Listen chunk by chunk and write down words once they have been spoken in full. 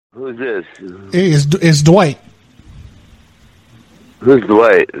Who's this? It's Dwight. Who's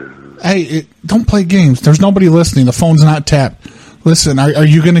Dwight? Hey, don't play games. There's nobody listening. The phone's not tapped. Listen, are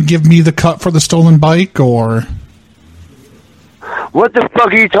you going to give me the cut for the stolen bike, or... What the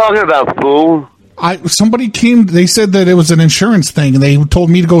fuck are you talking about, fool? Somebody came, they said that it was an insurance thing, and they told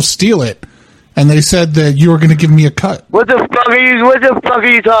me to go steal it. And they said that you were going to give me a cut. What the fuck are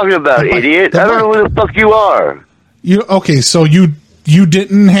you talking about, idiot? I don't know who the fuck you are. Okay, so you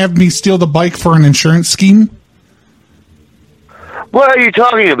didn't have me steal the bike for an insurance scheme? What are you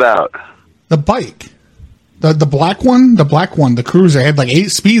talking about? The bike. The black one? The black one, the Cruiser, had like 8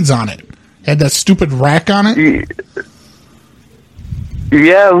 speeds on it. Had that stupid rack on it.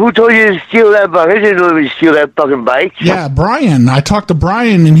 Yeah, who told you to steal that bike? I didn't know you steal that fucking bike. Yeah, Brian. I talked to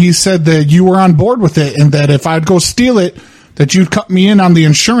Brian, and he said that you were on board with it, and that if I'd go steal it, that you'd cut me in on the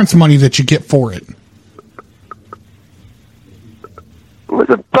insurance money that you get for it. What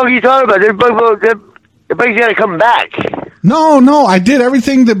the fuck are you talking about? The bike's got to come back. No, I did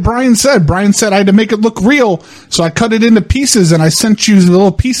everything that Brian said. Brian said I had to make it look real, so I cut it into pieces, and I sent you the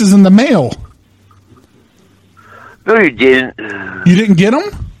little pieces in the mail. No, you didn't. You didn't get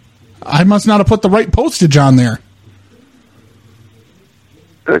them? I must not have put the right postage on there.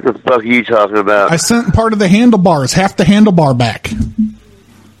 What the fuck are you talking about? I sent part of the handlebars, half the handlebar back.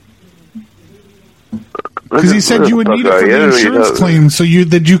 Because he said you would need it for the insurance claim, so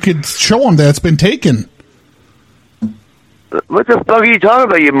that you could show him that it's been taken. What the fuck are you talking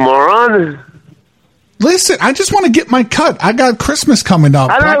about, you moron? Listen, I just want to get my cut. I got Christmas coming up.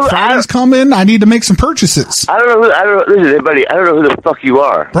 Black Friday's coming. I need to make some purchases. Listen, everybody, I don't know who the fuck you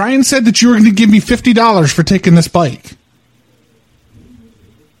are. Brian said that you were going to give me $50 for taking this bike.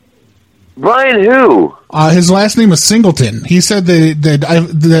 Brian who? His last name was Singleton. He said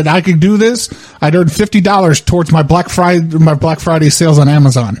that I could do this. I'd earn $50 towards my Black Friday sales on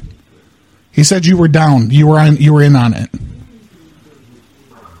Amazon. He said you were down. You were in on it.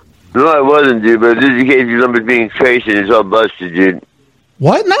 No, I wasn't, dude, but just in case your number's being traced and it's all busted, dude.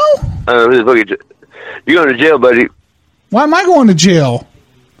 What now? I don't know who the fuck you're going to jail, buddy. Why am I going to jail?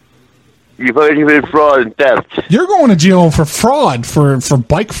 You fucking committed fraud and theft. You're going to jail for fraud, for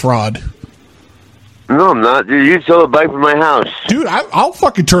bike fraud. No, I'm not, dude. You stole a bike from my house. Dude, I'll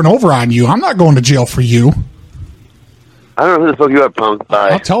fucking turn over on you. I'm not going to jail for you. I don't know who the fuck you are, punk. Bye.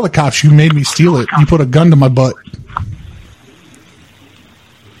 I'll tell the cops you made me steal it. You put a gun to my butt.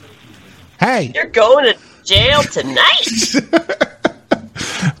 Hey. You're going to jail tonight.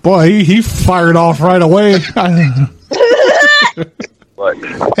 Boy, he fired off right away. What?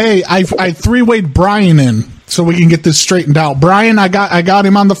 Hey, I 3-wayed Brian in so we can get this straightened out. Brian, I got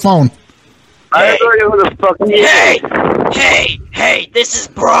him on the phone. I don't know who the fuck he is. Hey, this is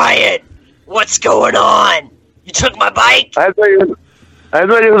Brian. What's going on? You took my bike? I have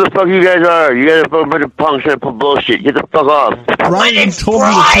no idea who the fuck you guys are. You guys are a bunch of punks and bullshit. Get the fuck off. Brian told me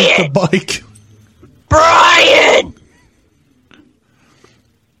to take the bike. Brian!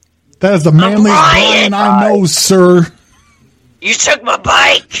 That is the manliest Brian I know, sir. You took my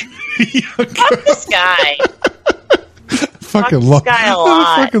bike. Fuck this guy. Fucking love.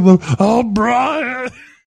 Oh, Brian.